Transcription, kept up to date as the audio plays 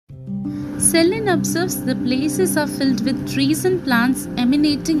Selene observes the places are filled with trees and plants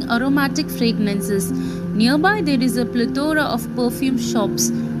emanating aromatic fragrances. Nearby, there is a plethora of perfume shops.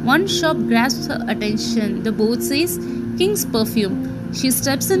 One shop grasps her attention. The board says, King's Perfume. She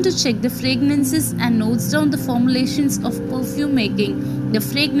steps in to check the fragrances and notes down the formulations of perfume making. The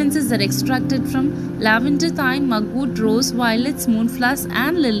fragrances are extracted from lavender, thyme, mugwort, rose, violets, moonflowers,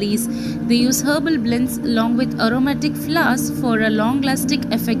 and lilies. They use herbal blends along with aromatic flowers for a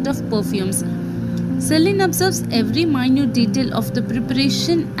long-lasting effect of perfumes. Selene observes every minute detail of the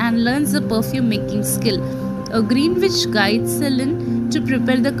preparation and learns the perfume making skill. A green witch guides Selene to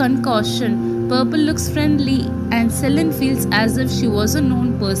prepare the concoction. Purple looks friendly and Selene feels as if she was a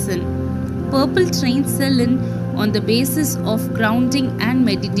known person. Purple trains Selene on the basis of grounding and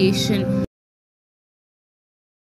meditation.